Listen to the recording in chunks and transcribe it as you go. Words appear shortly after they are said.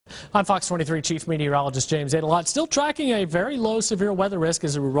I'm Fox 23 Chief Meteorologist James Adelot. Still tracking a very low severe weather risk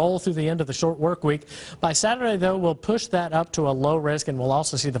as we roll through the end of the short work week. By Saturday, though, we'll push that up to a low risk, and we'll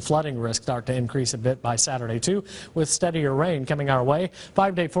also see the flooding risk start to increase a bit by Saturday, too, with steadier rain coming our way.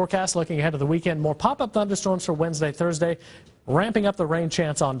 5-day forecast looking ahead to the weekend. More pop-up thunderstorms for Wednesday, Thursday. Ramping up the rain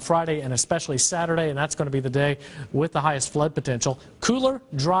chance on Friday and especially Saturday, and that's going to be the day with the highest flood potential. Cooler,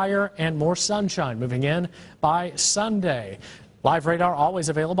 drier, and more sunshine moving in by Sunday. Live radar always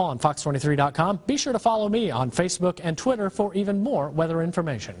available on fox23.com. Be sure to follow me on Facebook and Twitter for even more weather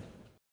information.